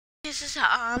kisses to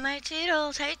all my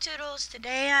toodles. Hey toodles,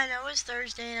 today I know it's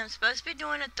Thursday and I'm supposed to be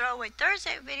doing a throwaway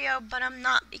Thursday video, but I'm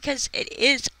not because it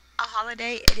is a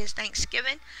holiday. It is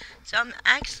Thanksgiving. So I'm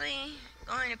actually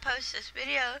going to post this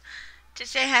video to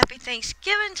say happy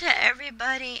Thanksgiving to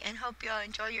everybody and hope y'all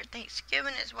enjoy your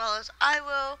Thanksgiving as well as I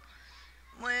will.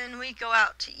 When we go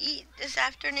out to eat this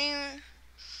afternoon,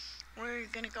 we're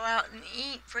going to go out and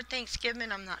eat for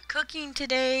Thanksgiving. I'm not cooking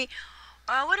today.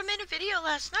 I would have made a video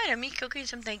last night of me cooking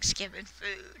some Thanksgiving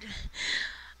food.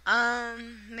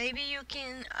 Maybe you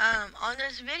can, on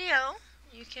this video,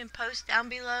 you can post down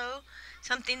below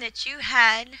something that you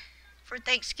had for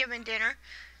Thanksgiving dinner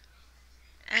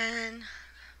and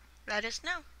let us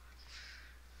know.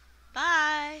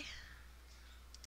 Bye.